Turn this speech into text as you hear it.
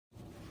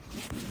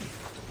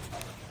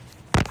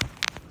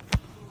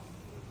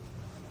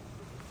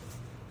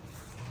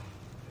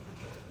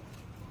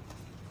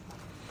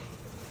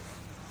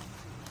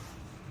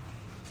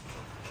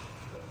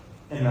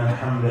إن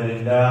الحمد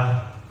لله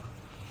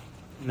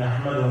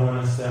نحمده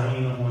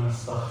ونستعينه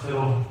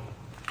ونستغفره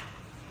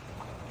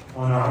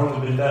ونعوذ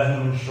بالله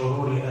من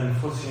شرور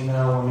أنفسنا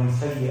ومن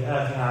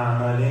سيئات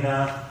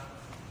أعمالنا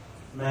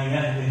من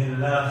يهده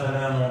الله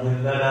فلا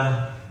مضل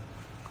له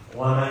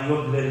ومن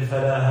يضلل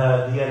فلا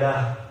هادي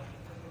له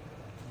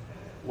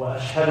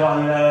وأشهد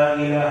أن لا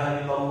إله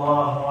إلا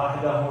الله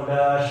وحده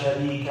لا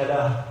شريك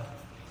له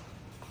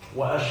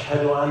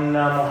وأشهد أن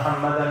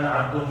محمدًا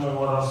عبده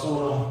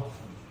ورسوله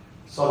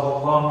صلى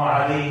الله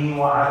عليه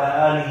وعلى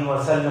آله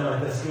وسلم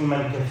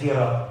تسليما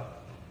كثيرا.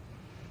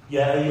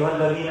 يا أيها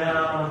الذين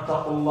آمنوا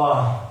اتقوا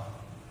الله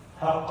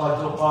حق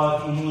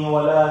تقاته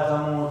ولا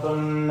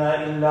تموتن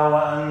إلا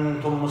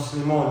وأنتم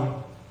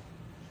مسلمون.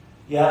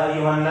 يا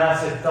أيها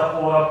الناس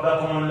اتقوا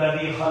ربكم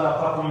الذي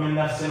خلقكم من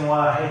نفس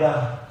واحدة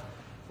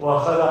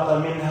وخلق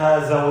منها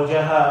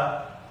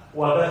زوجها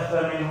وبث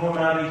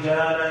منهما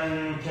رجالا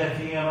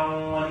كثيرا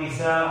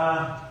ونساء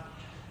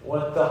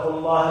واتقوا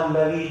الله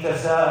الذي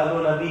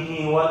تساءلون به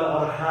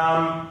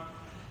والأرحام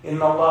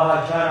إن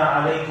الله كان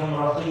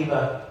عليكم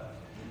رقيبا.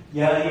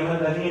 يا أيها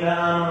الذين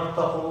آمنوا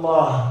اتقوا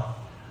الله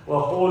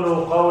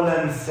وقولوا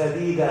قولا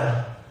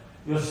سديدا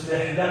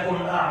يصلح لكم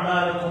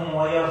أعمالكم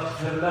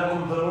ويغفر لكم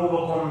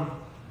ذنوبكم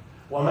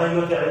ومن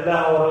يطع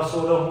الله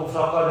ورسوله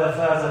فقد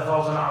فاز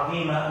فوزا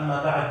عظيما.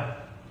 أما بعد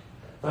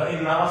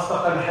فإن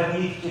أصدق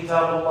الحديث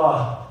كتاب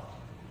الله.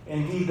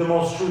 Indeed, the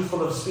most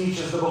truthful of speech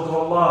is the book of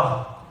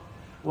Allah.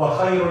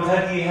 وخير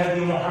الهدي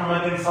هدي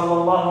محمد صلى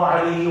الله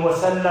عليه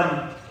وسلم.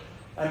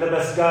 And the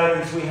best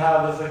guidance we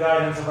have is the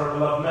guidance of our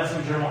beloved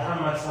messenger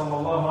Muhammad صلى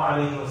الله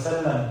عليه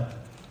وسلم.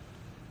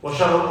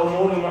 وشر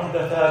الأمور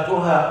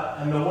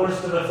محدثاتها. And the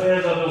worst of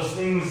affairs are those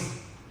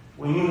things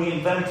we newly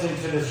invent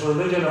into this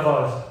religion of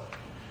ours.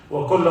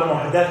 وكل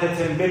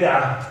محدثة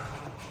بدعة.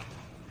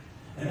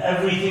 And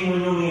everything we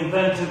newly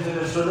invent into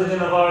this religion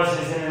of ours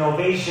is an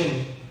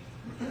innovation.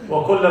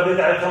 وَكُلَّ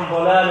بِدْعَةً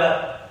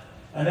ضَلَالَةً.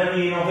 And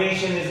every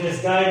innovation is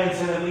misguidance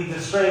and it leads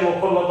astray.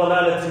 وَكُلَّ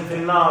ضَلَالَةٍ فِي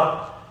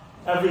النَّارِ.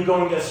 Every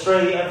going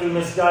astray, every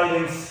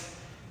misguidance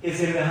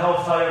is in the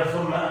hellfire.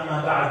 ثُمَّ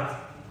أَمَّا بَعْدٍ.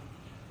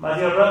 My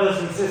dear brothers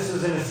and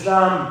sisters in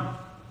Islam,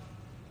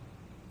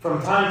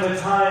 from time to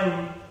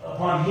time,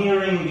 upon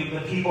hearing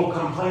the people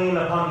complain,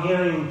 upon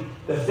hearing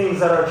the things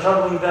that are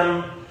troubling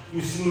them, you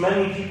see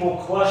many people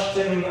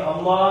questioning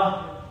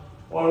Allah,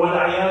 or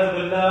وَالْعِيَاذُ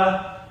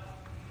بِاللَّهِ,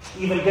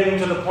 even getting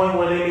to the point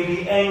where they may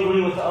be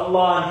angry with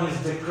Allah and His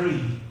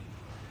decree.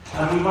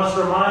 And we must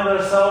remind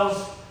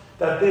ourselves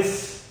that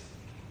this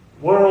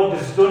world,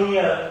 this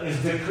dunya, is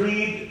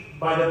decreed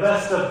by the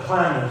best of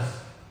planners.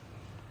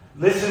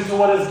 Listen to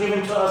what is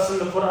given to us in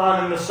the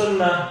Quran and the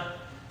Sunnah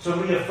to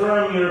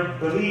reaffirm your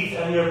belief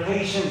and your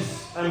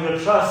patience and your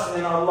trust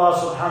in Allah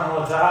subhanahu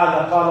wa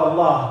ta'ala. قال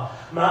الله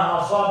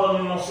ما أصاب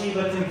من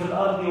مصيبة في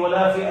الأرض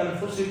ولا في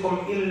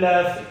أنفسكم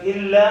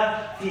إلا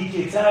في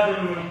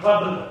كتاب من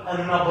قبل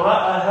أن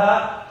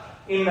نبرأها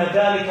إن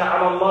ذلك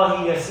على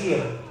الله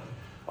يسير.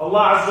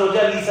 Allah Azza wa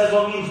Jalla, He says,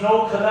 what means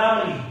no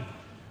calamity,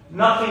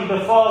 nothing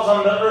befalls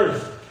on the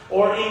earth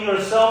or in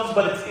yourselves,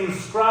 but it's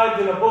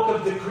inscribed in a book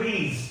of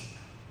decrees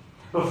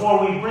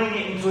before we bring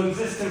it into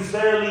existence.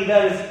 Verily,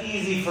 that is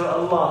easy for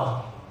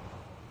Allah.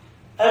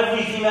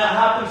 Everything that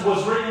happens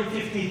was written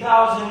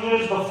 50,000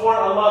 years before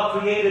Allah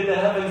created the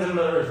heavens and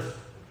the earth,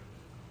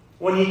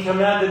 when He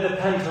commanded the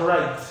pen to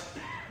write.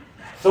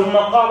 ثم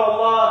قال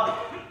الله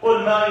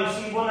قل ما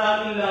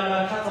يصيبنا إلا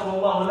ما كتب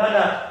الله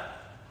لنا.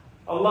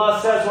 Allah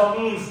says, what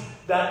means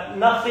that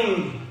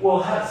nothing will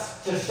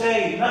have to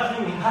say,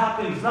 nothing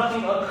happens,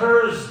 nothing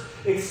occurs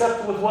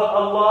except with what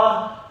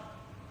Allah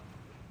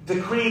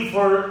decreed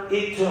for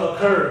it to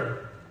occur.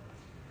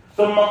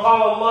 ثم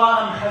قال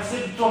الله أم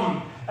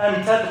حسبتم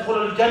أن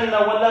تدخلوا الجنة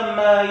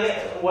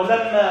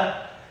ولما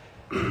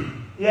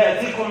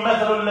يأتيكم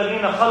مثل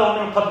الذين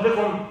خلوا من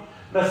قبلكم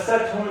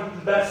مستهم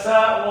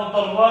البأساء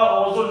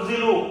والضراء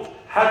وزلزلوا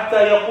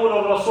حتى يقول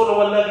الرسول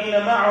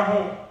والذين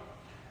معه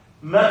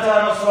متى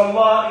نصر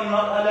الله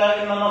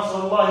ألا إن نصر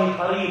الله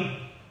قريب.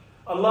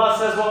 Allah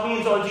says, what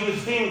means, or do you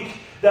think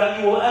that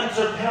you will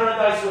enter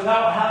paradise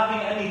without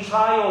having any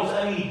trials,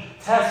 any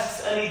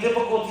tests, any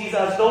difficulties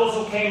as those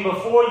who came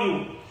before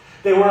you?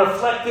 They were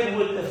afflicted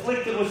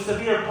with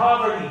severe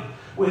poverty,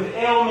 with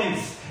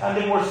ailments, and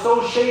they were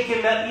so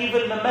shaken that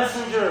even the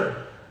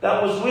messenger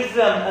that was with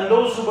them and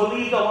those who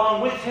believed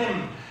along with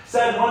him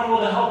said, when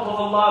will the help of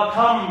Allah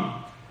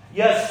come?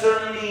 Yes,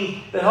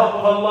 certainly the help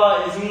of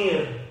Allah is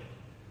near.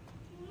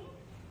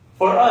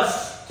 For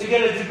us to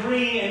get a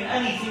degree in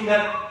anything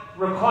that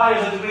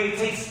requires a degree, it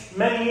takes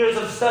many years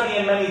of study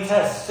and many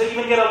tests. To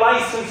even get a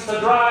license to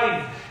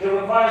drive, it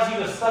requires you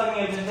to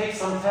study and to take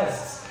some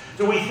tests.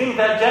 Do we think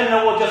that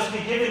Jannah will just be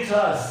given to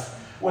us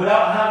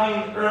without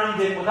having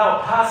earned it,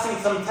 without passing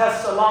some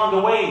tests along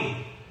the way,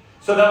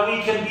 so that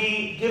we can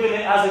be given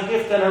it as a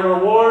gift and a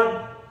reward?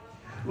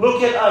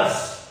 Look at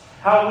us,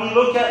 how we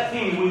look at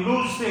things. We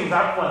lose things,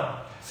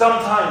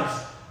 sometimes.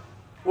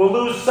 We'll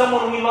lose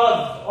someone we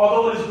love,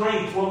 although it is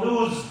great. We'll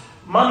lose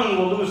money,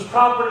 we'll lose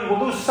property,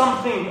 we'll lose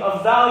something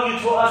of value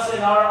to us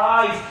in our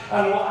eyes,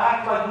 and we'll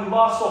act like we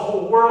lost the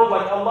whole world,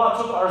 like Allah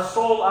took our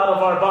soul out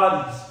of our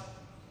bodies.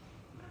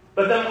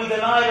 But then we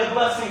deny the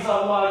blessings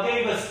Allah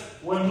gave us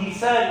when He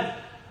said,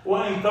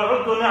 وَإِن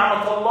تَعُدُّ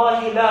نِعْمَةَ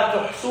اللَّهِ لَا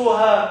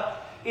تُحْصُوهَا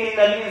إِنَّ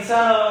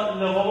الْإِنسَانَ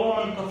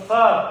لَظَلُومٌ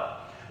كَفَّارٌ.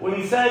 When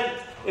He said,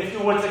 if you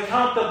were to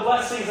count the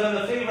blessings and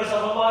the favors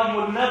of Allah,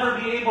 you would never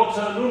be able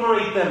to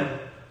enumerate them.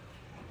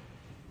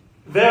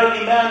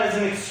 Verily, man is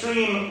an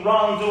extreme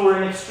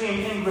wrongdoer, an extreme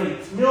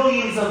ingrate.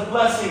 Millions of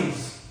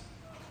blessings.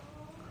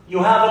 You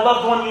have a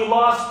loved one you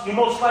lost, you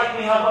most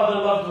likely have other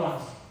loved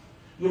ones.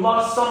 You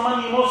lost some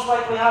money, you most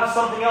likely have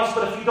something else,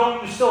 but if you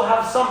don't, you still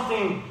have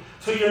something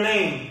to your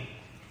name.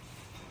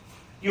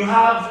 You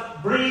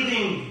have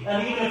breathing,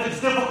 and even if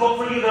it's difficult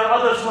for you, there are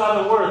others who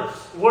have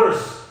it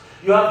worse.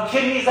 You have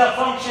kidneys that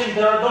function,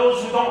 there are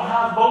those who don't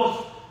have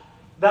both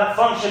that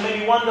function.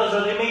 Maybe one does,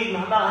 or they may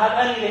not have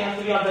any, they have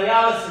to be on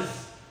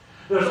dialysis.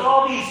 There's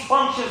all these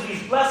functions,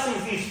 these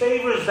blessings, these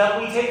favors that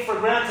we take for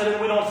granted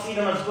and we don't see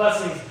them as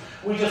blessings.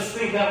 We just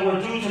think that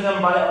we're due to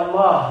them by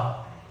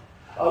Allah.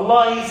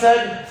 Allah, He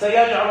said,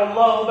 سَيَجْعَلُ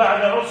اللَّهُ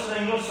بَعْدَ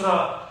عُسْرٍ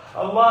يُسْرًا.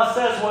 Allah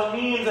says what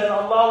means that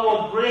Allah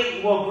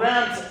will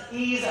grant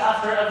ease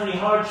after every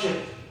hardship.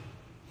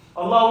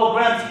 Allah will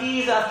grant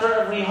ease after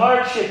every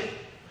hardship.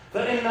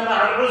 فَإِنَّ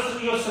مَعَ الْعُسْرِ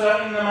يُسْرًا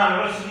إِنَّ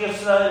مَعَ الْعُسْرِ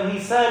يُسْرًا. And He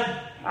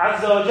said,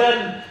 عَزَّ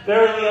وَجَلَّ,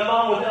 verily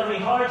along with every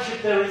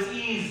hardship there is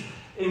ease.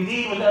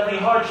 Indeed, with every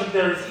hardship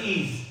there is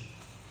ease.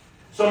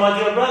 So my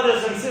dear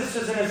brothers and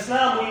sisters in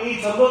Islam, we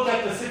need to look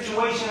at the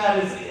situation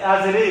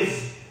as it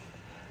is.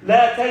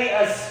 لا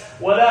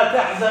تيأس ولا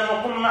تحزن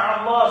وقم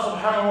مع الله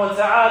سبحانه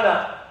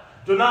وتعالى.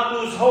 Do not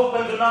lose hope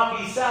and do not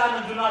be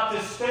sad and do not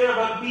despair,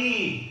 but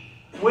be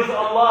with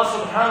Allah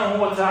subhanahu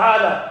wa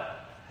ta'ala.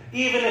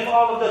 Even if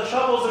all of the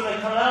troubles and the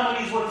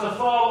calamities were to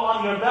fall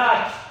on your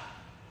back,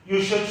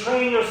 you should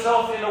train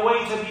yourself in a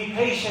way to be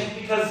patient,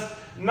 because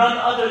none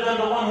other than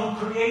the one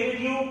who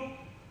created you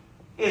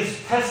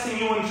is testing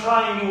you and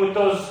trying you with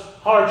those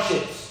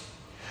hardships.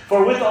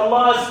 For with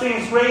Allah is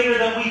things greater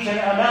than we can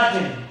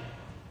imagine.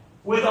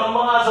 With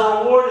Allah as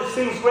a reward is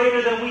things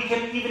greater than we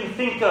can even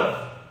think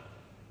of.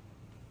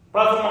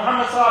 Prophet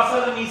Muhammad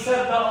ﷺ, he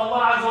said that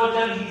Allah Azza wa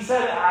Jalla, He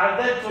said,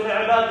 أَعْدَدْتُ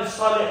لِعِبَادِ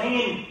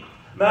الصَّالِحِينَ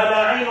مَا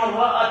لَا عَيْنٌ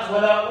رَأَتْ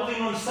وَلَا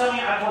أُذُنٌ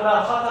سَمِعَتْ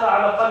وَلَا خَطَرَ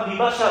عَلَى قَلْبِ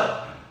بَشَرٍ.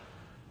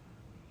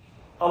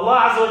 Allah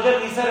Azza wa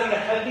Jalla, He said in the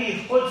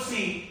Hadith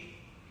Qudsi,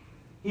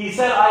 He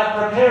said, I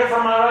have prepared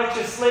for my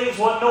righteous slaves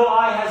what no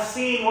eye has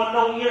seen, what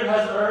no ear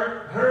has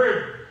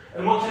heard,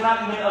 and what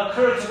cannot even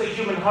occur to the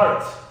human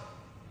heart.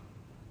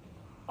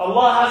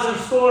 Allah has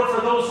in store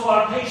for those who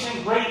are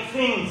patient great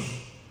things.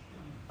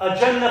 A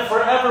Jannah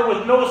forever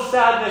with no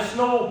sadness,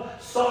 no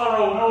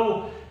sorrow,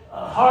 no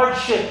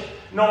hardship,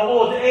 no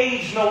old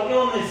age, no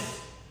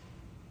illness.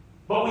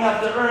 But we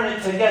have to earn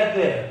it to get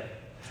there.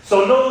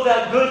 So know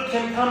that good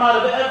can come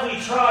out of every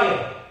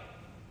trial.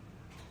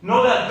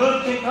 Know that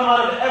good can come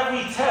out of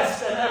every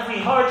test and every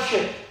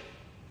hardship.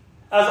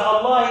 As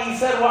Allah, He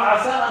said,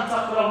 وَعَسَىٰ أَن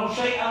تَكْرَهُ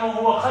شَيْئًا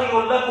وَهُوَ خَيْرٌ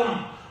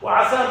لَكُمْ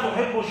وَعَسَىٰ أَن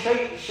تُحِبُّوا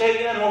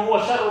شَيْئًا وَهُوَ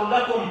شَرٌ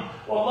لَكُمْ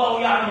وَاللَّهُ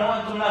يَعْلَمُ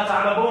وَأَنْتُمْ لَا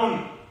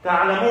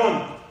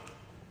تَعْلَمُونَ.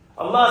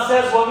 Allah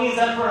says what means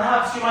that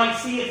perhaps you might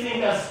see a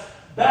thing as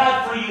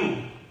bad for you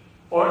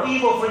or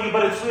evil for you,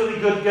 but it's really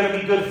going to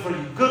be good for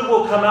you. Good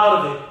will come out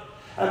of it.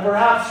 And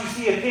perhaps you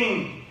see a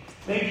thing,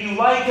 maybe you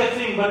like a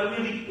thing, but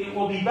really it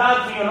will be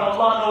bad for you, and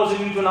Allah knows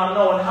and you do not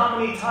know. And how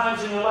many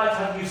times in your life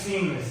have you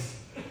seen this?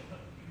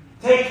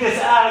 Take this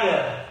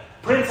ayah,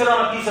 print it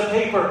on a piece of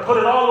paper, put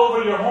it all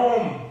over your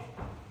home.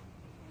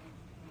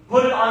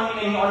 Put it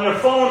on your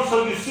phone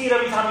so you see it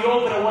every time you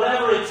open it,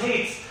 whatever it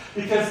takes.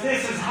 Because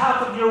this is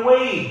half of your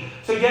way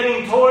to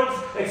getting towards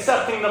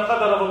accepting the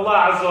qadr of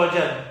Allah Azza wa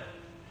Jal.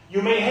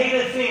 You may hate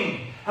a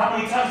thing. How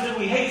many times did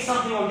we hate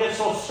something or get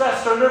so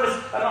stressed or nervous,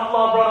 and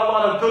Allah brought a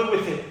lot of good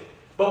with it,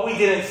 but we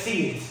didn't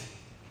see it?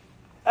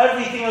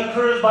 Everything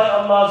occurs by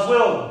Allah's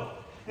will.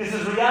 This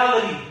is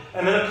reality,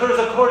 and it occurs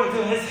according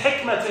to His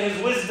hikmah, to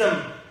His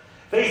wisdom.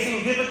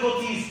 Facing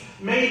difficulties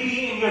may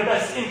be in your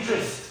best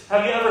interest.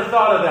 Have you ever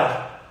thought of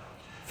that?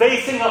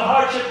 Facing a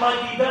hardship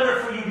might be better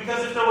for you,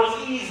 because if there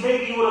was ease,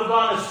 maybe you would have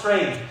gone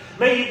astray.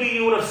 Maybe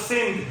you would have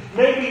sinned.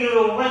 Maybe you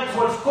would have went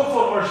towards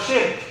kufr or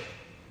shirk.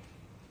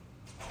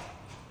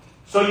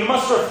 So you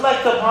must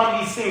reflect upon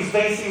these things.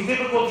 Facing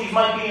difficulties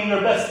might be in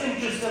your best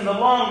interest in the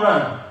long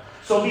run.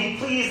 So be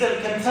pleased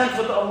and content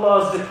with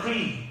Allah's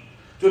decree.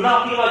 Do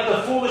not be like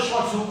the foolish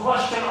ones who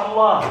question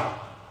Allah.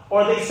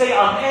 Or they say,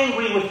 I'm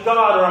angry with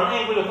God, or I'm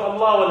angry with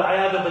Allah,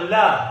 wal-'iyadu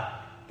billah.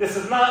 This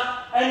is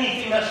not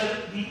anything that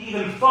should be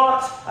even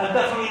thought, and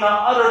definitely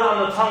not uttered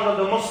on the tongue of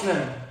the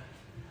Muslim.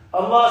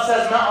 Allah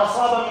says, مَا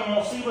أَصَابَ مِن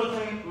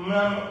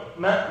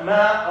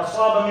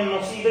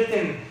مُصِيبَةٍ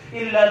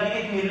إِلَّا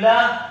بِإِذْنِ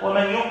اللَّهِ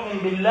وَمَنْ يُؤْمِنْ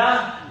بِاللَّهِ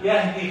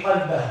يَهْدِي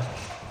قَلْبَهُ.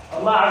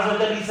 Allah Azza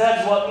wa Jalla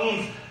says what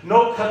means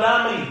no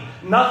calamity.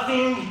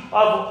 Nothing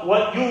of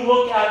what you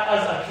look at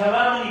as a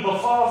calamity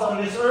befalls on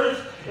this earth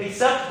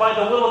except by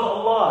the will of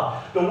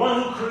Allah. The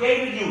one who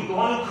created you, the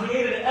one who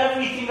created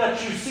everything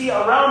that you see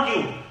around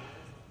you,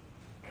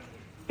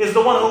 is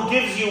the one who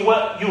gives you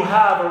what you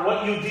have or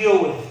what you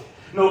deal with.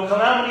 No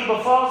calamity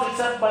befalls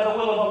except by the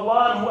will of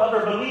Allah, and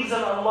whoever believes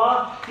in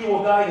Allah, He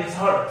will guide his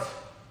heart.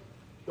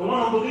 The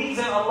one who believes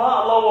in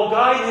Allah, Allah will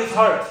guide his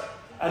heart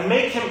and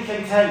make him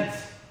content.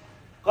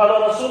 قال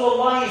رسول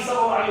الله صلى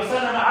الله عليه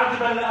وسلم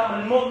عجبا لأمر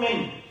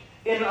المؤمن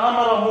إن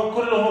أمره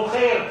كله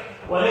خير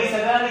وليس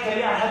ذلك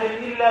لأحد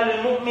إلا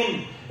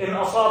للمؤمن إن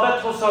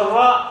أصابته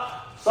سراء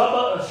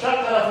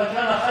شكر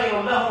فكان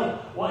خير له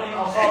وإن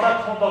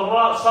أصابته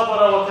ضراء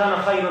صبر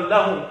وكان خير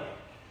له.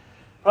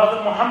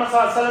 Prophet Muhammad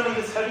ﷺ in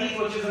this hadith,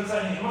 which is in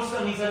Sahih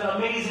Muslim, he said,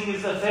 amazing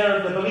is the affair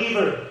of the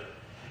believer,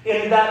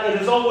 in that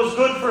it is always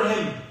good for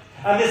him.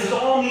 And this is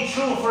only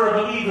true for a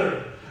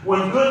believer.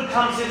 When good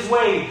comes his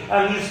way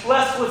and he's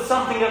blessed with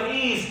something of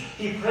ease,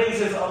 he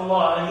praises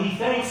Allah and he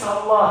thanks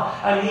Allah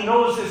and he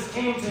knows this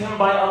came to him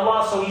by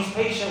Allah, so he's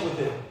patient with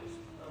it.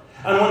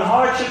 And when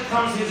hardship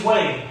comes his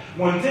way,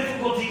 when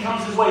difficulty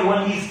comes his way,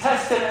 when he's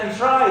tested and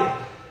tried,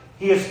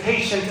 he is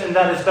patient, and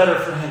that is better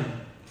for him.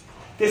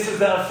 This is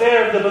the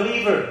affair of the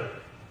believer,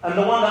 and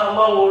the one that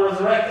Allah will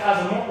resurrect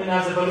as a mu'min,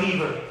 as a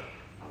believer.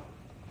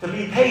 To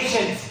be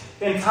patient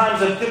in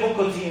times of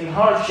difficulty and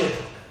hardship.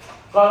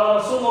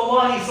 قال رسول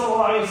الله صلى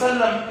الله عليه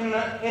وسلم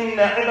إن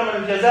عظم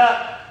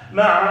الجزاء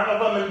مع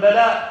عظم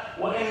البلاء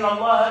وإن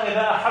الله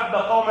إذا أحب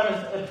قوما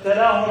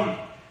ابتلاهم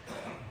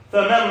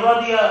فمن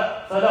رضي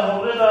فله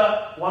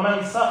الرضا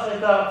ومن سخط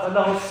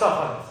فله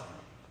السخط.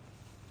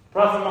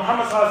 Prophet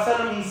Muhammad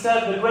ﷺ, he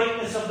said, the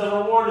greatness of the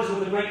reward is with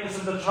the greatness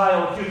of the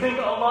trial. If you think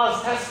Allah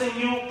is testing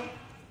you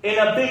in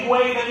a big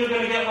way, then you're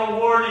going to get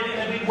rewarded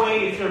in a big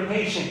way if you're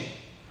patient.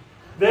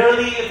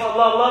 Verily, if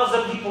Allah loves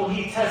the people,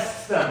 He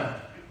tests them.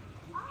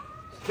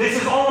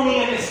 This is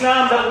only in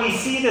Islam that we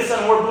see this,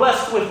 and we're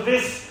blessed with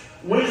this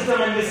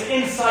wisdom and this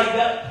insight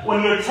that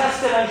when you're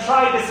tested and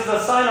tried, this is a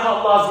sign of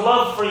Allah's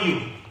love for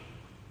you.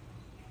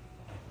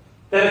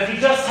 That if you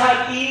just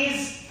had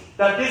ease,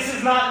 that this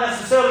is not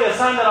necessarily a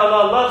sign that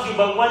Allah loves you,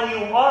 but when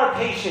you are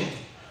patient,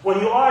 when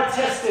you are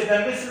tested,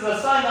 then this is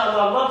a sign that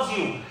Allah loves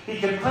you.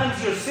 He could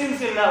cleanse your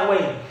sins in that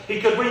way.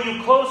 He could bring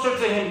you closer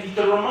to Him. He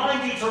could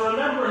remind you to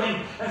remember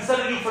Him instead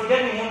of you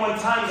forgetting Him when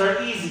times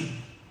are easy,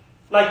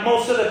 like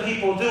most of the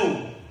people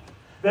do.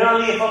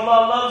 Verily, if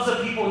Allah loves the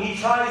people, He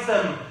tries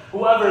them.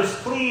 Whoever is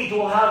pleased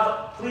will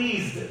have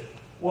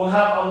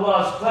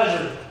Allah's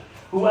pleasure.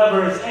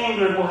 Whoever is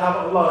angered will have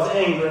Allah's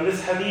anger. And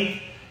this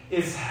hadith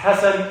is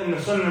Hasan in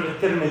the Sunnah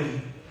al-Tirmidhi.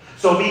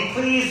 So be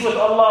pleased with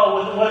Allah,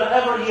 with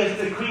whatever He has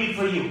decreed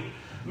for you.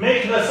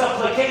 Make the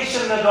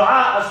supplication, the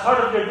dua, as part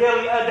of your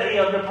daily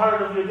ad'iyah,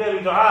 part of your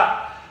daily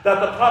dua,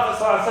 that the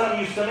Prophet ﷺ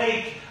used to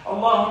make.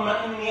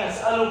 Allahumma inni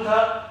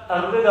as'aluka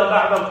al-rida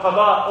ba'da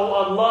al-qada. Oh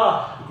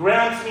Allah,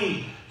 grant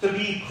me to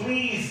be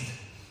pleased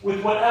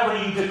with whatever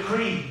you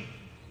decree.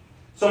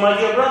 So my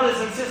dear brothers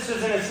and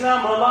sisters in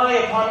Islam, rely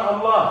upon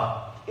Allah.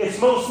 It's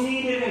most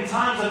needed in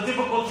times of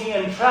difficulty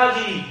and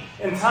tragedy,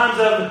 in times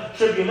of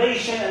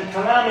tribulation and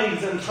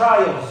calamities and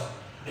trials.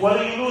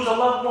 Whether you lose a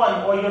loved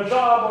one, or your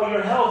job, or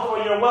your health, or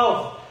your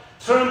wealth,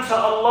 turn to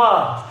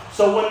Allah.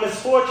 So when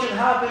misfortune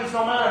happens,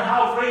 no matter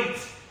how great,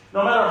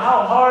 no matter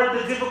how hard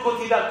the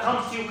difficulty that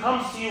comes to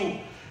you,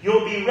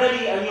 you'll be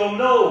ready and you'll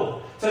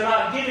know to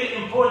not give it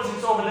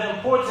importance over the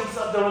importance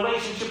of the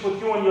relationship with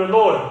you and your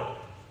Lord.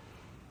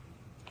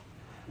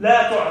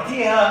 لا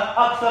تعطيها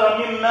أكثر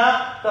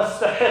مما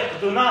تستحق.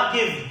 Do not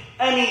give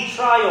any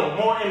trial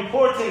more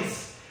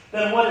importance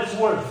than what it's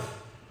worth.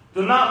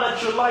 Do not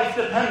let your life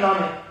depend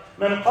on it.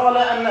 من قال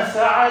أن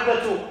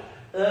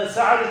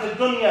سعادة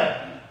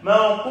الدنيا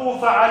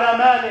موقوفة على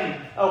مال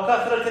أو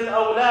كثرة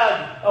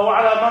الأولاد أو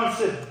على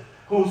منصب.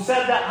 Who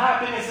said that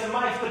happiness in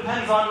life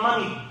depends on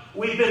money.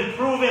 We've been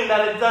proving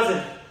that it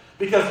doesn't.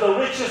 Because the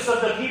richest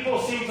of the people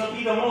seem to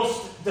be the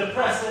most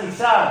depressed and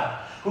sad.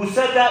 Who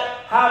said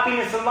that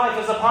happiness in life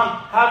is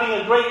upon having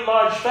a great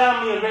large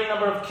family, a great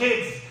number of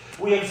kids.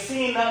 We have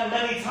seen that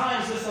many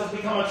times this has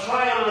become a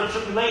trial or a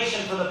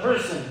tribulation for the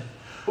person.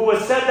 Who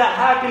has said that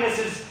happiness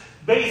is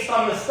based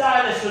on the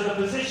status or the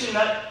position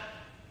that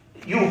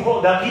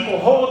people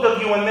hold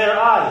of you in their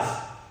eyes.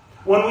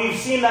 When we've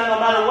seen that no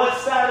matter what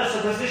status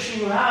or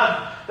position you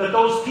have, that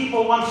those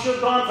people, once you're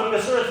gone from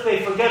this earth,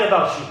 they forget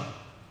about you.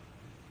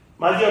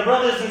 My dear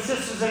brothers and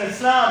sisters in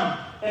Islam,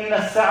 إن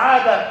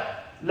السعادة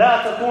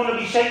لا تكون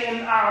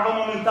بشيء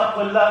أعظم من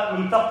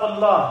تقوى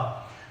الله.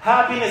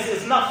 Happiness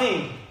is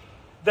nothing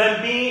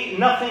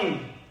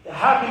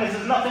Happiness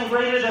is nothing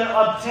greater than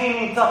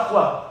obtaining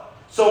taqwa.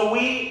 So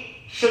we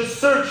should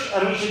search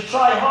and we should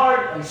try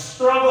hard and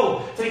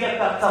struggle to get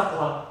that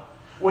taqwa.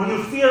 When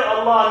you fear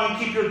Allah and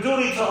you keep your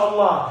duty to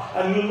Allah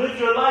and you live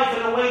your life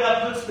in a way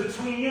that puts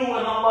between you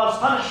and Allah's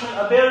punishment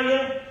a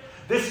barrier,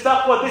 this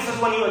taqwa, this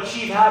is when you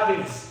achieve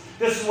happiness.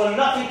 This is when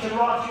nothing can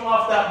rock you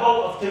off that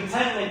boat of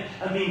contentment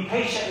and being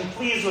patient and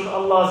pleased with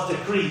Allah's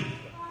decree.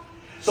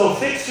 So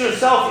fix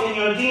yourself in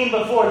your deen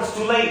before it's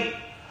too late.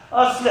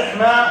 أصلح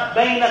ما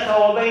بينك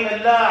وبين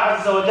الله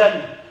عز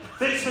وجل.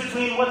 Fix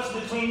between what's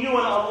between you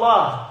and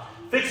Allah.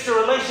 Fix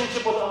your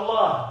relationship with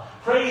Allah.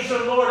 Praise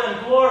your Lord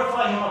and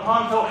glorify Him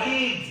upon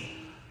Tawheed.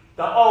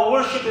 That all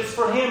worship is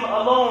for Him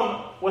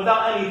alone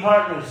without any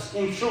partners,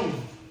 in truth.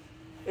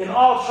 In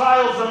all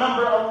trials,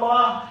 remember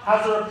Allah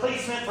has a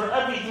replacement for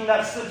everything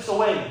that slips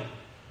away.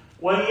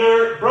 When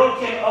you're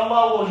broken,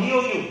 Allah will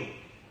heal you.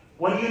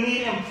 When you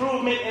need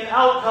improvement in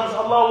outcomes,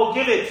 Allah will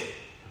give it.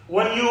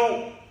 When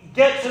you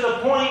get to the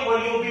point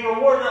where you'll be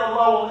rewarded,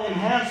 Allah will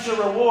enhance your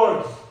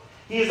rewards.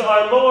 He is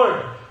our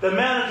Lord, the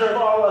manager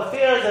of all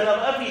affairs and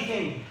of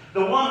everything,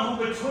 the one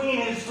who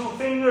between His two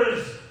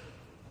fingers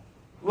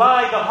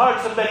lie the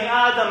hearts of Bani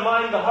Adam,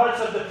 lie the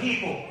hearts of the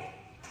people.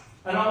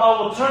 And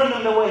Allah will turn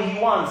them the way He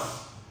wants.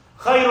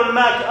 Khayrul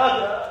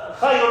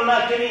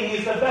Makirin, He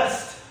is the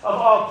best of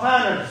all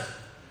planners.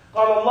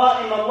 قال الله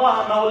إن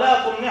الله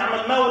مولاكم نعم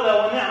المولى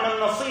ونعم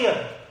النصير.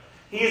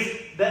 He is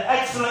the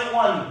excellent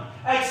one.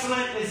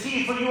 Excellent is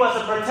He for you as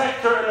a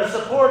protector and a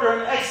supporter,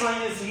 and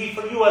excellent is He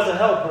for you as a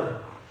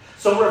helper.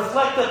 So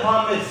reflect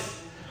upon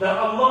this, that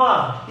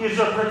Allah, He is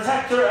your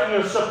protector and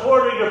your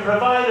supporter, your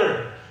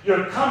provider,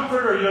 your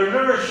comforter, your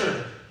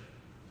nourisher.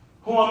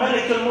 هو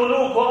ملك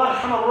الملوك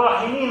وأرحم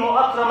الراحمين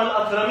وأكرم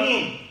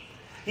الأكرمين.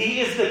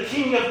 He is the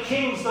King of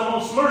kings, the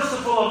most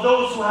merciful of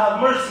those who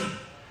have mercy,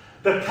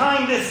 the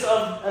kindest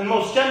of and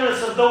most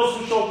generous of those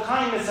who show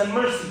kindness and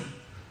mercy.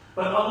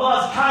 But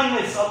Allah's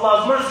kindness,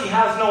 Allah's mercy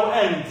has no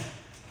end.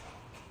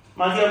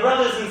 My dear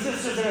brothers and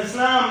sisters in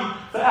Islam,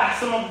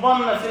 فَأَحْسِنُوا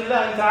الظَّنَّ فِي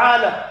اللَّهِ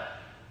تَعَالَى.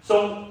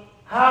 So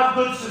have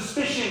good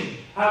suspicion,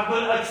 have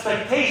good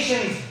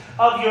expectations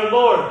of your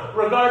Lord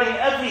regarding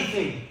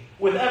everything.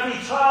 With every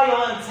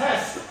trial and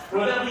test,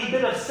 with every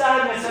bit of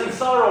sadness and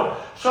sorrow,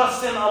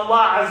 trust in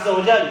Allah Azza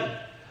wa Jal.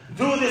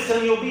 Do this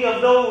and you'll be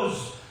of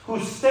those who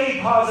stay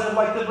positive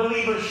like the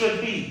believer should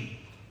be.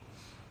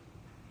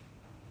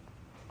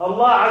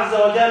 Allah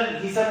Azza wa Jal,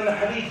 He said in the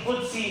Hadith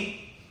Qudsi,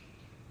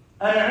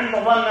 أَنَا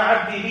عِنْدَ ظَنَّ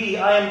عَبْدِي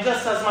بِي. I am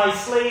just as my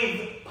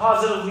slave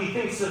positively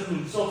thinks of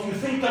me. So if you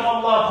think of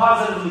Allah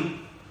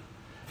positively,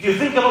 if you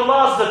think of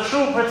Allah as the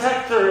true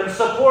protector and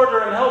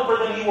supporter and helper,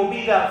 then He will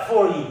be that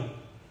for you.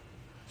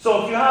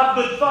 So if you have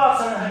good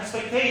thoughts and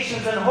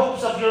expectations and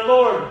hopes of your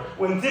Lord,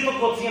 when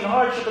difficulty and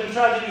hardship and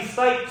tragedy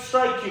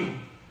strike you,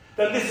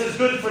 then this is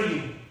good for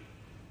you.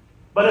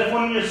 But if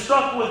when you're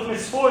struck with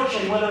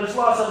misfortune, whether it's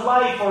loss of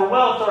life or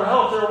wealth or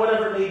health or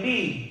whatever it may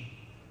be,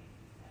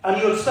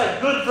 and you expect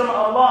good from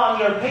Allah and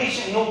you're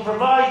patient, He'll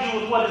provide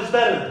you with what is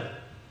better.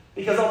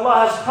 Because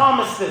Allah has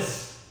promised this.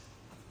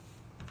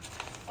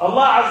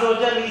 Allah Azza wa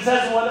Jalla, He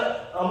says,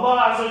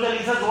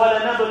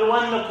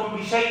 وَلَنَبْلُوَنَّكُمْ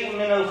بِشَيْءٍ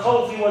مِّنَ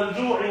الْخَوْفِ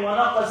وَالْجُوعِ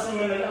وَنَقَصٍ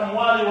مِّنَ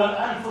الْأَمْوَالِ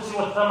وَالْأَنفُسِ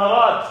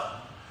وَالثَّمَرَاتِ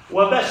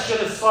وَبَشِّرِ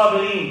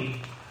الصَّابِرِينَ.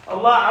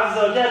 Allah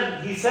Azza wa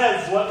Jalla, He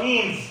says what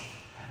means,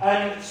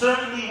 and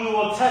certainly we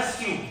will test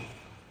you.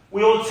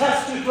 We will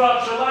test you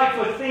throughout your life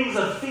with things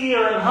of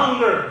fear and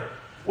hunger,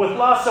 with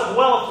loss of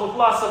wealth, with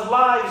loss of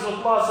lives, with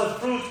loss of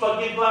fruits, but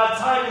give glad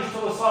tidings to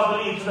the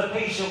sabirin, to the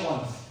patient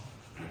ones.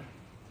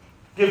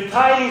 Give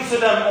tidings to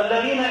them,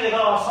 الَّذِينَ إِذَا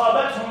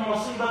أَصَابَتْهُمْ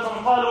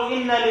مُصِيبَةٌ قَالُوا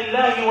إِنَّا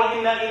لِلَّهِ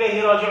وَإِنَّا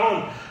إِلَيْهِ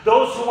رَاجِعُونَ.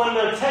 Those who, when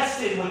they're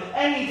tested with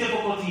any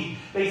difficulty,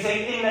 they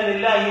say, إِنَّا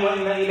لِلَّهِ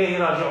وَإِنَّا إِلَيْهِ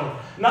رَاجِعُونَ.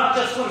 Not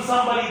just when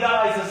somebody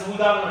dies, as we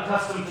got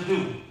accustomed to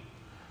do,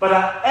 but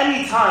at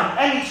any time,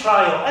 any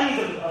trial,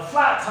 a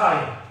flat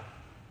tire,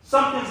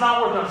 something's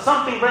not working,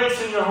 something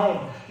breaks in your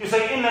home, you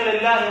say, إِنَّا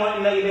لِلَّهِ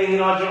وَإِنَّا إِلَيْهِ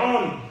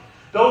رَاجِعُونَ.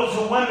 Those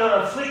who, when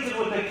they're afflicted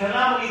with the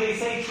calamity, they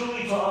say,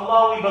 truly to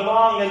Allah we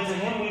belong and to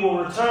Him we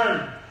will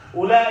return.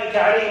 أُولَٰئِكَ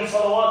عَلَيْهِمْ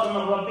صَلَوَاتٌ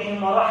مِّن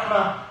رَبِّهِمْ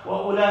وَرَحْمَةٌ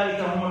وَأُولَٰئِكَ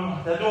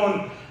هُمُ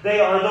الْمُهْتَدُونَ. They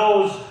are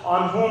those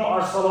on whom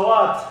are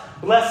salawat,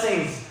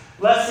 blessings,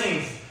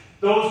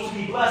 those to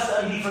be blessed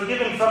and be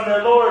forgiven from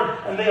their Lord,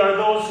 and they are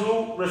those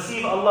who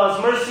receive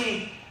Allah's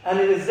mercy, and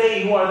it is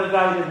they who are the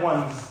guided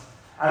ones.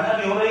 عن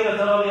أبي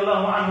هريرة رضي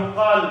الله عنه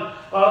قال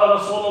قال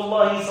رسول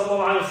الله صلى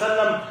الله عليه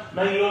وسلم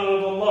من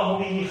يرد الله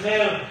به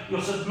خير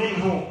يصب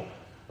منه.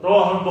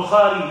 رواه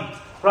البخاري.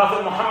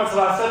 Prophet Muhammad صلى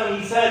الله عليه وسلم,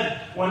 he said,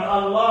 when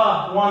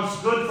Allah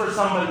wants good for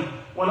somebody,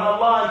 when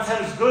Allah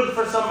intends good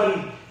for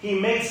somebody, He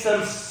makes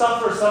them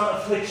suffer some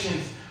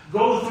afflictions,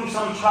 go through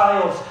some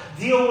trials,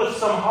 deal with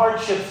some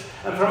hardships.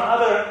 And from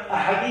other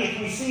hadith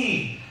we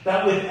see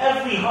that with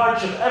every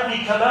hardship,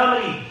 every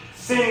calamity,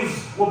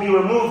 sins will be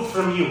removed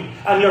from you,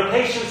 and your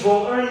patience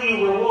will earn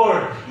you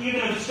reward. Even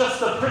if it's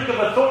just a prick of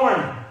a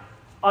thorn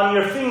on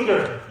your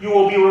finger, you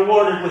will be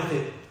rewarded with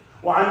it.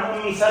 وعن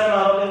أم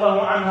سلمة رضي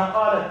الله عنها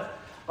قالت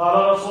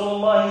قال رسول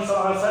الله صلى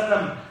الله عليه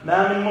وسلم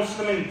ما من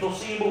مسلم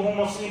تصيبه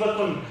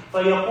مصيبة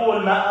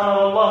فيقول ما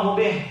أمر الله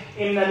به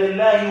إنا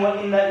لله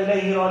وإنا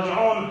إليه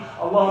راجعون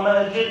اللهم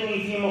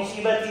أجرني في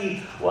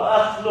مصيبتي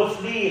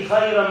وأخلف لي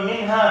خيرا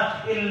منها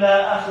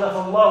إلا أخلف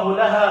الله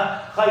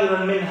لها خيرا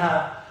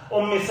منها.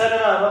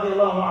 Salama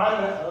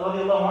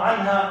radiallahu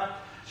anha,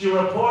 she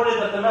reported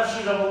that the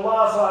Messenger of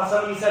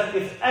Allah he said,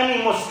 if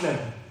any Muslim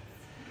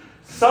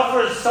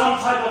suffers some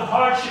type of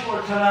hardship or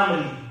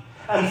calamity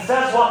and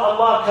says what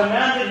Allah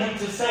commanded him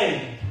to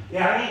say,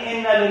 يعني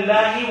إِنَّا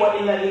لِلَّهِ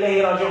وَإِنَّا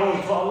إِلَيْهِ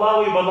رَاجِعُونَ. To Allah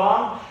we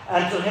belong,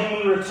 and to Him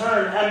we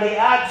return. And they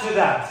add to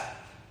that,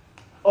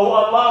 "O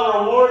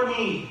Allah, reward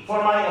me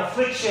for my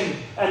affliction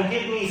and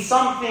give me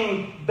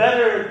something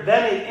better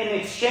than it in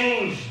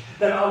exchange."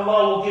 Then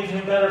Allah will give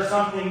him better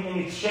something in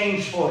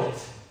exchange for it.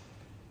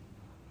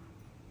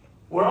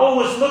 We're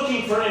always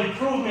looking for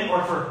improvement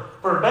or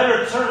for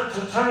better turns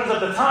of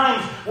the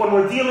times when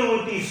we're dealing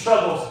with these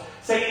struggles.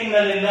 Say, "Inna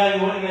lillahi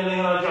wa inna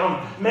ilayhi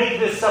raji'un." Make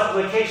this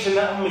supplication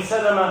that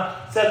Salama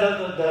said,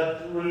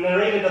 that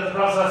narrated that the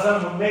Prophet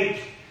ﷺ would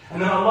make.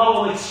 And then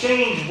Allah will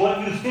exchange what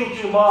you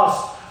think you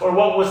lost or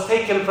what was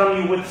taken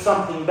from you with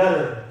something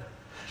better.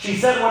 She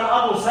said when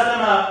Abu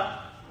Salama,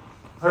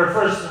 her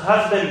first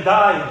husband,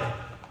 died,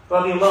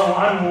 radiallahu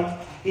anhu,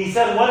 he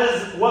said,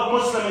 what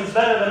Muslim is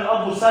better than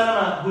Abu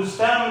Salama, whose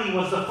family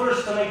was the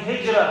first to make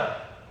hijrah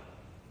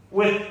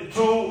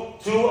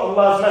to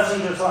Allah's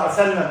Messenger sallallahu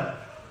alaihi wasallam.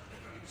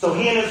 So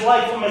he and his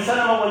wife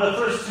Salama were the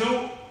first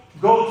to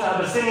go to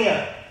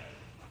Abyssinia.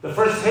 The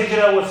first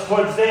hijrah was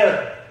towards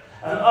there.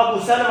 And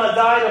Abu Salama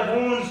died of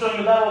wounds during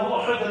the Battle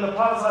of Uhud, and the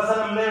Prophet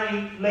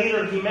ﷺ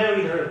later he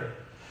married her.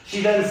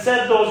 She then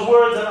said those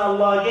words, and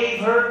Allah gave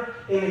her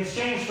in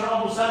exchange for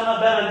Abu Salama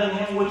better than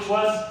him, which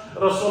was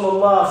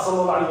Rasulullah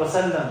sallallahu alaihi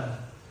wasallam.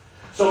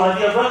 So my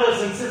dear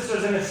brothers and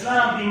sisters in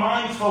Islam, be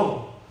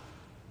mindful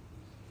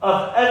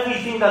of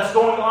everything that's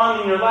going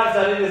on in your life,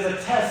 that it is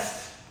a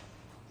test.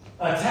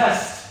 A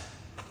test.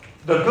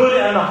 The good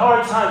and the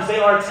hard times, they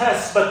are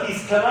tests, but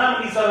these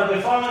calamities that are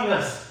befalling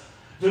us,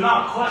 do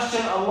not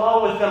question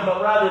Allah with them,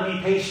 but rather be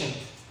patient.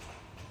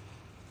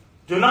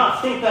 Do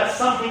not think that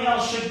something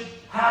else should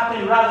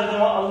happen rather than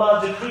what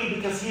Allah decreed,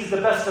 because He's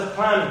the best of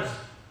planners.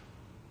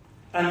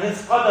 And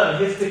His qadr,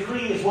 His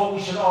decree is what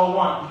we should all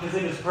want, because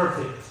it is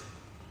perfect.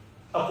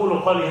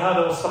 أقول قولي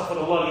هذا واستغفر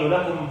الله لي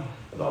ولكم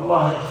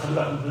الله يغفر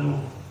لكم الذنوب.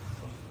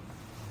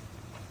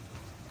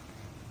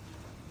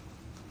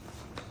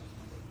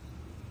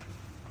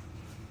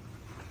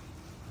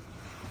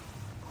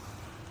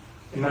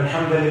 إن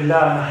الحمد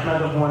لله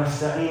نحمده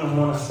ونستعينه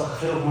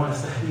ونستغفره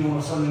ونستهديه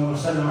ونصلي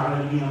ونسلم على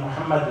نبينا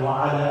محمد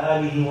وعلى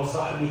آله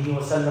وصحبه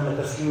وسلم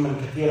تسليما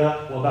كثيرا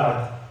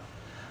وبعد.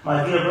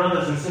 My dear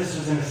brothers and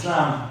sisters in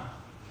Islam,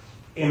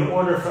 in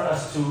order for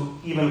us to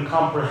even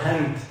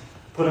comprehend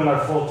putting our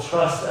full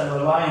trust and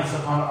reliance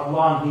upon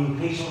Allah and being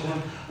patient with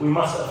Him, we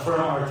must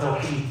affirm our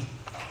tawheed.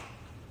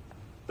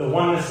 The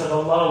oneness of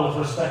Allah with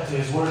respect to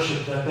His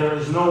worship, that there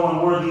is no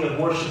one worthy of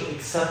worship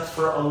except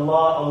for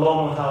Allah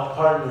alone without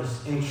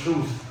partners, in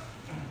truth.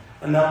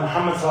 And that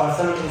Muhammad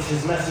ﷺ is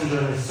His messenger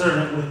and His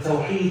servant. With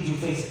tawheed, you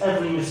face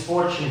every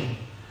misfortune,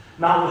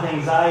 not with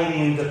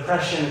anxiety and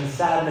depression and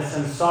sadness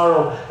and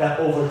sorrow that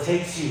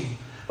overtakes you,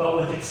 but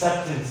with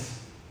acceptance,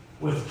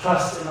 with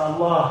trust in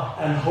Allah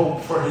and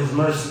hope for His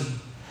mercy.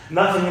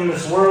 Nothing in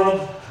this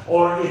world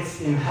or its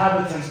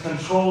inhabitants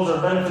controls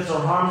or benefits or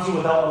harms you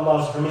without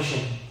Allah's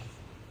permission.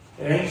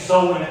 It ain't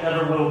so, and it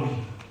never will be.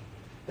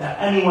 That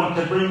anyone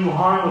can bring you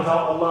harm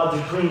without Allah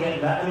decreeing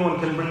it, that anyone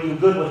can bring you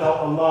good without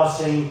Allah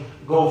saying,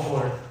 go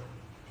for it.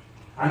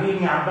 عن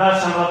ابن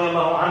عباس رضي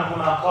الله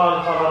عنهما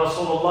قال قال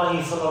رسول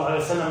الله صلى الله عليه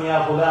وسلم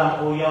يا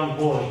غلام, O young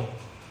boy,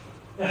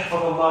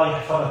 احفظ الله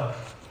يحفظك.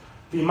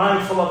 Be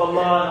mindful of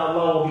Allah and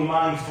Allah will be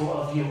mindful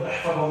of you.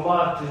 احفظ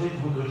الله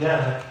تجده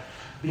تجاهك.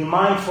 Be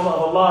mindful of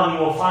Allah and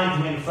you will find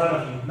Him in front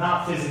of you,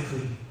 not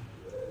physically.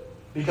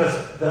 Because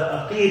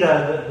the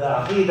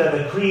aqidah,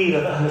 the creed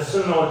of Ahl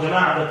Sunnah wal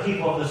Jama'ah, the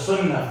people of the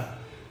Sunnah,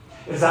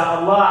 is that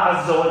Allah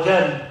Azza wa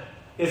Jal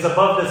is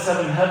above the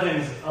seven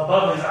heavens,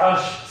 above His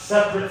arsh,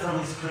 separate from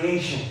His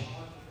creation.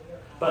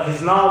 But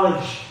His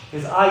knowledge,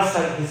 His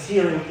eyesight, His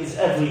hearing is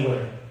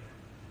everywhere.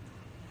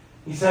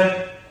 He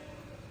said,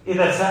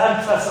 إِذَا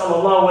سَأَلْتَ فَاسْأَلَ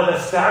اللَّهَ وَإِذَا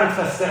اسْتَعِنْتَ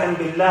فَاسْتَعِنْ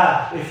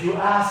بِاللَّهِ. If you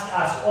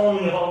ask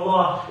only of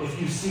Allah. If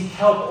you seek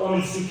help,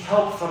 only seek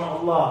help from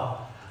Allah.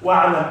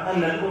 واعلم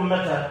أن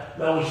الأمة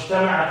لو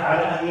اجتمعت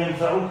على أن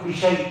ينفعوك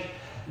بشيء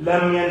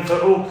لم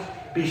ينفعوك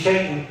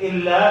بشيء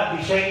إلا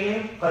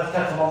بشيء قد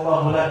كتب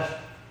الله لك.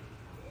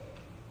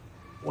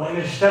 وإن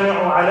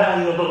اجتمعوا على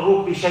أن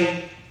يضروك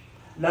بشيء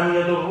لم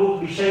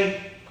يضروك بشيء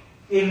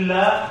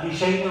إلا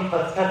بشيء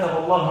قد كتب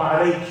الله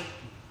عليك.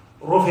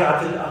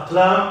 رفعت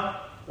الأقلام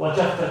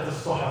وجفت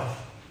الصحف.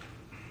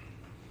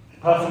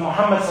 Prophet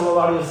Muhammad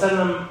sallallahu alaihi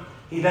wasallam,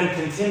 he then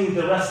continued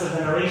the rest of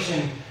the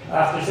narration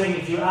after saying,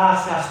 if you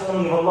ask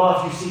only of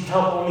Allah. If you seek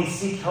help, only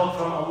seek help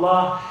from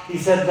Allah. He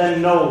said,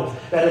 then know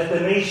that if the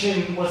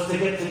nation was to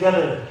get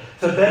together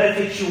to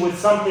benefit you with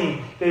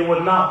something, they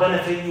would not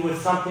benefit you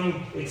with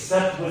something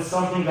except with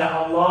something that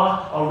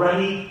Allah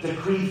already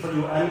decreed for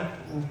you and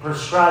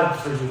prescribed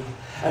for you.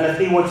 And if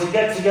they were to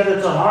get together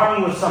to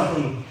harm you with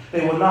something,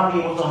 they would not be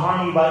able to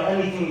harm you by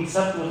anything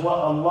except with what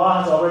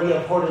Allah has already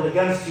accorded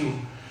against you.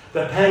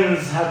 The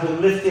pens have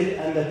been lifted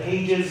and the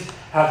pages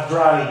have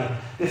dried.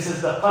 This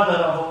is the qadr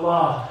of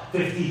Allah.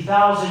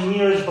 50,000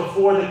 years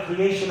before the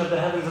creation of the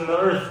heavens and the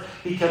earth,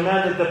 He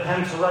commanded the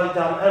pen to write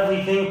down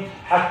everything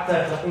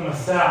حتى تقوم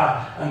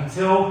الساعة,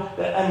 until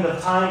the end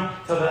of time,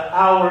 till the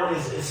hour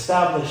is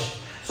established.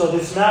 So So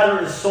this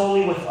matter is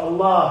solely with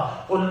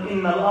Allah. قُلْ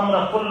إِنَّ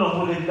الْأَمْرَ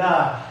كُلُّهُ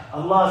لِلَّهِ.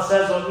 Allah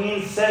says, what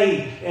means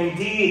say,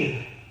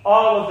 indeed,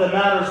 all of the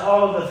matters,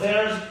 all of the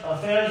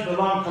affairs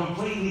belong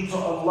completely to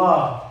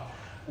Allah.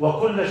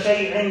 وَكُلَّ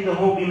شَيْءٍ عِنْدَهُ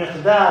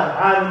بِمِقْدَارٍ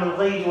عَالِمُ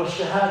الْغَيْبِ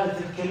وَالشَّهَادَةِ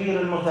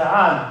الْكَبِيرِ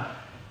الْمُتَعَالِ.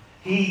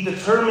 He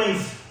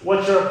determines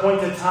what your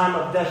appointed time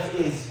of death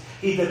is.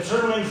 He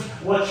determines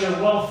what your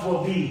wealth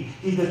will be.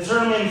 He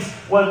determines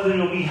whether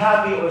you'll be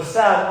happy or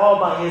sad, all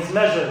by His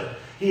measure.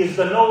 He is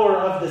the knower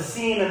of the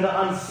seen and the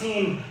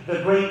unseen,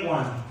 the Great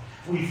One.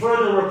 We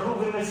further were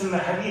proving this in the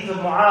hadith of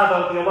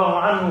Mu'adh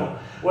radiallahu anhu,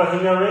 where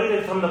he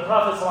narrated from the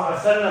Prophet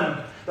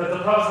ﷺ that the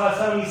Prophet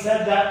ﷺ, he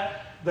said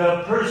that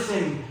the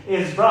person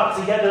is brought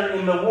together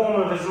in the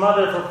womb of his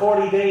mother for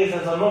 40 days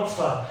as a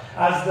nutfa,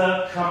 as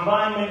the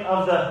combination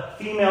of the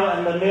female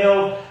and the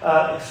male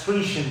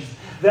excretions.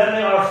 Then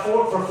they are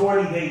for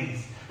 40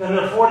 days. Then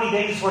there are 40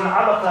 days for an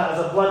alaqa as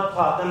a blood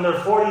clot. Then there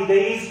are 40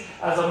 days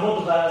as a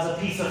mudgha, as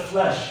a piece of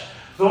flesh.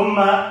 ثُمَّ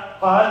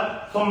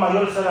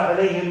يُرْسَلَ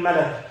عَلَيْهِ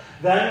الْمَلَكِ.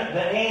 Then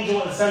the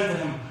angel is sent to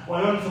him.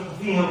 وَيُنْفِقُ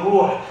فِيهِ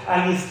الرُّوحِ.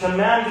 And he's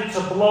commanded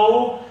to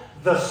blow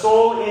the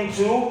soul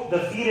into the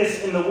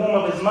fetus in the womb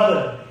of his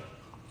mother.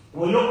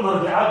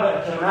 وَيُؤْمَرْ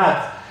بِعَبْرِ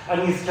كَلِمَاتٍ.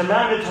 And he's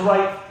commanded to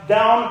write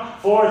down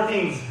 4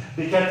 things.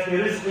 بِكَتْفِ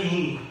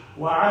رِزْقِهِ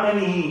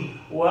وَعَمَلِهِ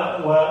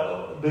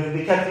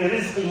بِكَتْفِ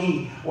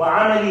رِزْقِهِ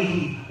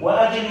وَعَمَلِهِ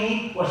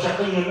وَأَجْلِهِ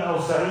وَشَقِيٍّ أَوْ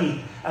سَعِيدٍ.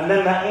 And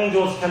then the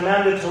angel is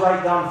commanded to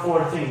write down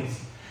 4 things.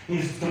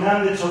 He's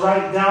commanded to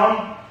write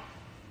down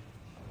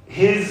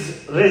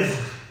his rizq,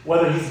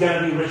 whether he's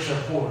going to be rich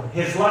or poor.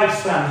 His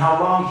lifespan, how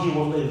long he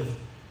will live.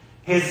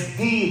 His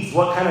deeds,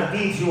 what kind of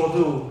deeds he will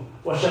do.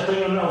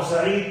 وَشَقِيٌّ أَوْ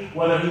سَعِيدٌ.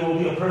 Whether he will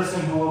be a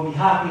person who will be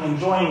happy,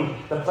 enjoying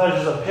the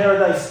pleasures of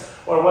paradise,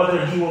 or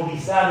whether he will be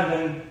sad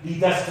and be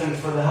destined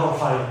for the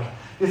hellfire.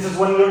 This is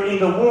when you're in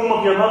the womb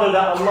of your mother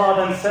that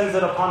Allah then sends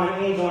it upon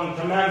an angel and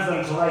commands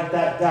them to write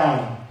that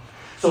down.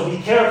 So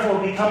be careful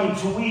of becoming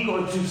too weak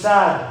or too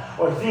sad,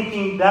 or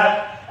thinking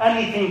that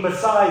anything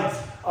besides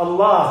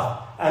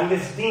Allah and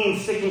this deen,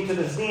 sticking to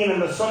this deen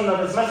and the sunnah of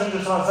His Messenger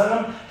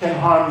ﷺ, can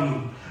harm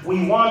you.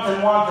 We want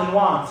and want and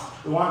want.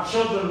 We want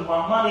children, we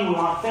want money, we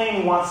want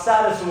fame, we want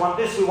status, we want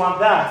this, we want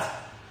that.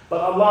 But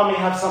Allah may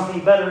have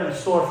something better in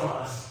store for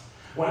us.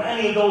 When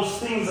any of those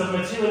things of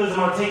materialism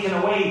are taken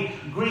away,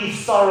 grief,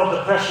 sorrow,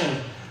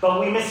 depression, but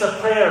we miss a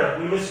prayer,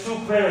 we miss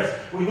 2 prayers,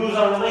 we lose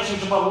our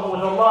relationship with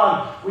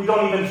Allah, we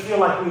don't even feel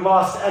like we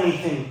lost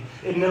anything.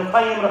 Ibn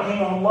al-Qayyim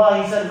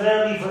rahimahullah, he said,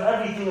 verily for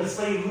everything a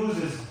slave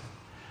loses,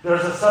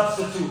 there's a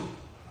substitute.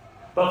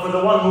 But for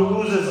the one who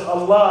loses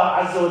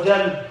Allah Azza wa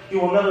Jal, he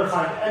will never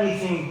find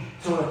anything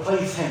to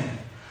replace Him.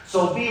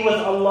 So be with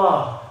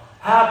Allah,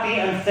 happy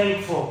and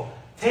thankful.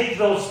 Take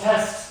those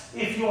tests.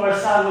 If you are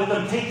sad with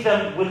them, take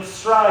them with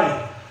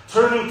stride,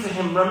 turning to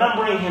Him,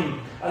 remembering Him.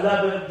 Indeed,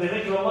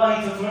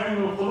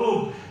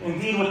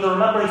 with the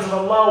remembrance of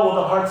Allah will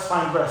the hearts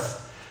find rest.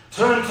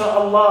 Turn to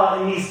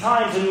Allah in these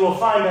times and you will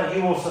find that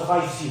He will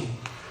suffice you.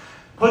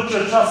 Put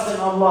your trust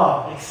in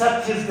Allah.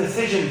 Accept His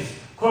decisions.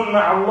 Kun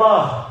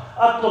ma'Allah.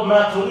 Atlub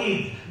ma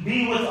turid.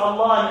 Be with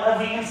Allah in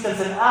every instance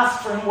and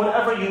ask for Him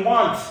whatever you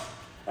want.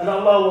 And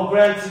Allah will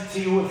grant it to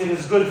you if it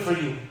is good for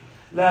you.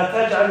 لا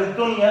تجعل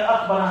الدنيا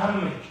أكبر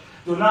همك.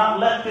 Do not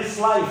let this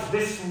life,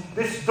 this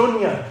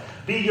dunya,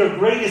 be your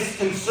greatest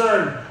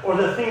concern or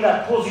the thing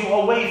that pulls you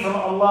away from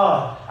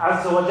Allah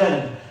Azza wa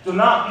Jal. Do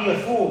not be a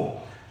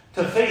fool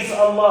to face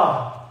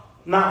Allah,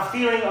 not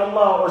fearing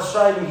Allah or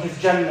striving His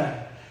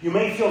Jannah. You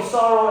may feel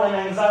sorrow and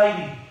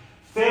anxiety,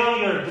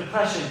 failure,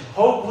 depression,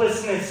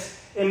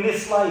 hopelessness in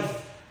this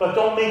life, but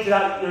don't make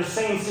that your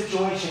same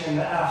situation in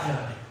the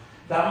Akhirah.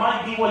 That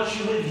might be what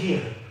you live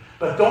here,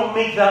 but don't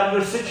make that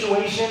your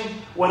situation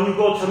when you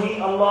go to meet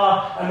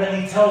Allah and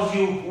then He tells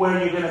you where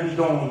you're going to be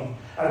going.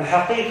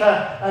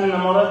 الحقيقة أن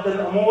مرد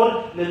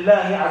الأمور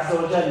لله عز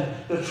وجل.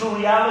 The true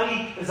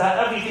reality is that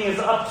everything is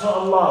up to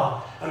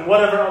Allah, and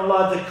whatever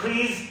Allah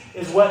decrees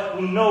is what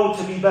we know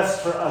to be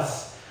best for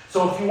us.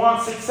 So if you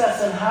want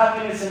success and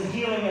happiness and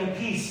healing and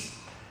peace,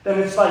 then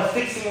it's by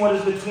fixing what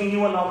is between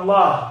you and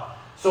Allah.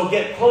 So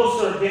get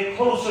closer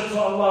to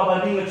Allah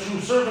by being a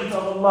true servant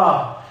of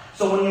Allah.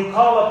 So when you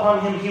call upon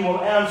Him, He will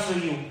answer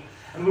you.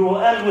 And we will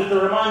end with the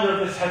reminder of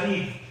this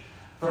hadith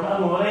from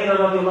Abu Hurairah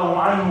radiallahu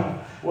anhu,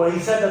 where he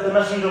said that the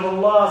Messenger of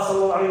Allah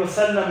sallallahu alayhi wa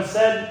sallam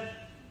said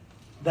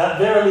that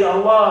verily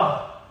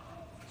Allah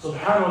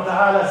subhanahu wa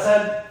ta'ala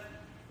said,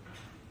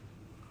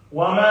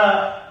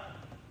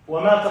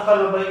 وَمَا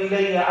تَقَرَّبَ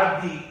إِلَيَّ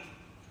عَبْدِي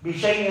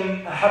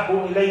بِشَيْءٍ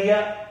أَحَبُّ إِلَيَّ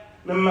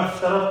مِمَّا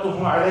افْتَرَضْتُهُ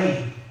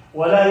عَلَيْهِ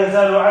وَلَا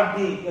يَزَالُ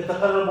عَبْدِي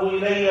يَتَقَرَّبُ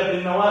إِلَيَّ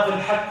بِالنَّوَافِلِ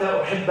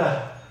حَتَّى أُحِبَّهُ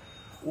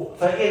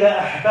فإذا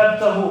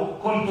أحببته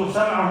كنت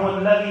سمعه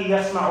الذي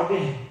يسمع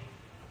به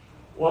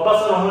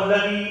وبصره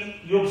الذي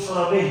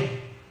يبصر به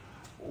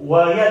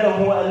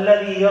ويده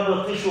الذي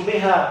يبطش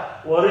بها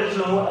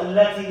ورجله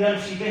التي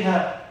يمشي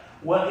بها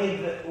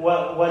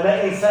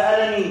ولئن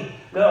سألني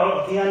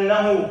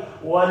لأعطينه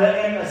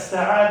ولئن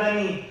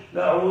استعاذني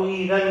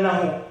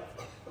لأعوذنه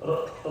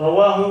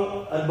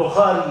رواه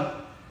البخاري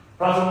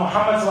Prophet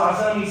Muhammad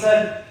ﷺ, he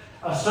said,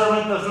 a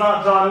servant does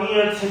not draw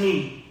near to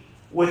me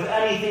with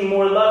anything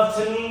more loved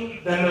to me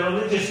than the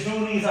religious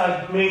duties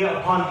I've made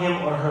upon him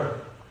or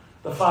her.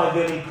 The 5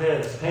 daily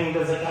prayers, paying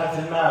the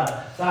zakat al-mal,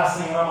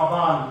 fasting in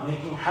Ramadan,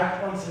 making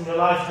hajj once in your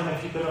lifetime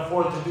if you can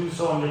afford to do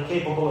so and you're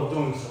capable of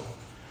doing so.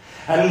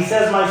 And he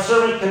says, my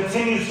servant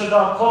continues to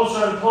draw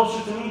closer and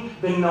closer to me,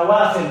 bin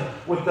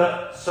nawafil, with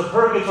the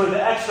supererogatory,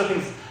 the extra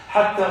things,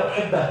 hatta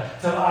uhibba,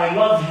 till I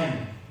love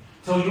him.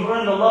 Till you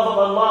earn the love of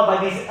Allah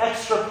by these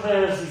extra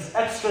prayers, these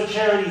extra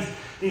charities,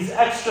 these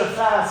extra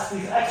fasts,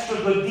 these extra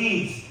good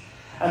deeds.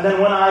 And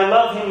then when I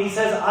love him, he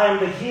says, I am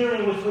the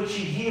hearing with which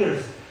he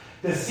hears,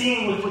 the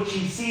seeing with which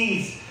he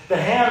sees, the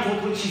hands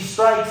with which he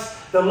strikes,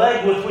 the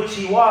leg with which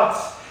he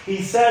walks.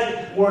 He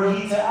said, were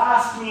he to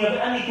ask me of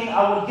anything,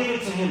 I would give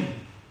it to him.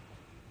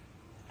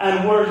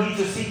 And were he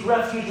to seek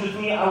refuge with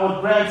me, I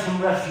would grant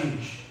him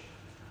refuge.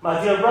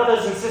 My dear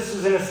brothers and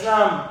sisters in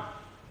Islam,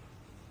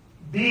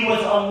 be with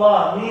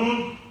Allah,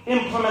 meaning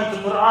implement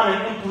the Quran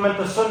and implement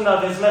the Sunnah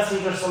of His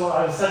Messenger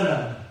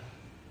ﷺ.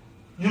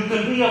 You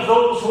can be of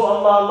those who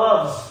Allah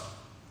loves,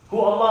 who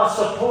Allah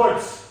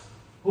supports,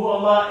 who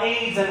Allah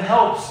aids and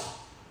helps,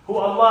 who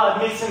Allah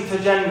admits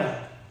into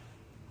Jannah,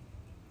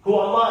 who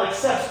Allah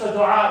accepts the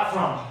dua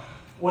from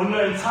when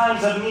you're in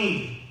times of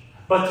need.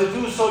 But to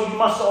do so, you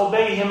must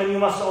obey Him and you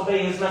must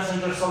obey His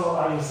Messenger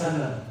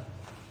ﷺ.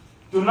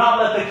 Do not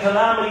let the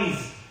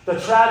calamities, the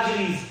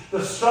tragedies,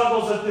 the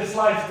struggles of this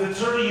life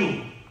deter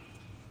you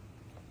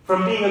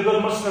from being a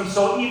good Muslim.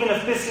 So even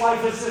if this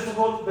life is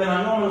difficult, then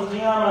on Yawm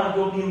al-Qiyamah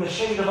you'll be in the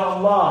shade of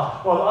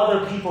Allah while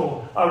other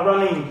people are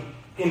running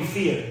in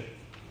fear.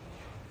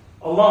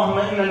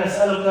 Allahumma inna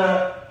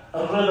nas'aluka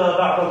الرضا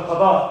بعد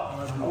القضاء.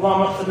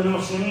 اللهم اغفر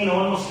للمسلمين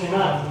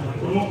والمسلمات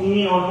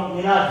والمؤمنين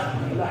والمؤمنات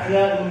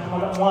الأحياء منهم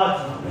والأموات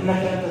إنك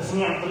أنت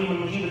السميع قريب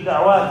مجيب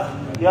الدعوات.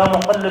 يا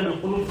مقلب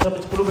القلوب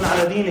ثبت قلوبنا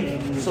على دينك.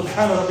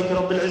 سبحان ربك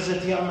رب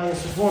العزة عما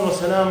يصفون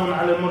وسلام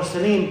على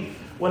المرسلين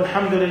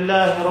والحمد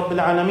لله رب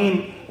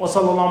العالمين.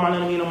 وصلى الله على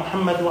نبينا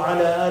محمد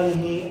وعلى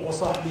آله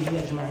وصحبه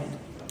أجمعين.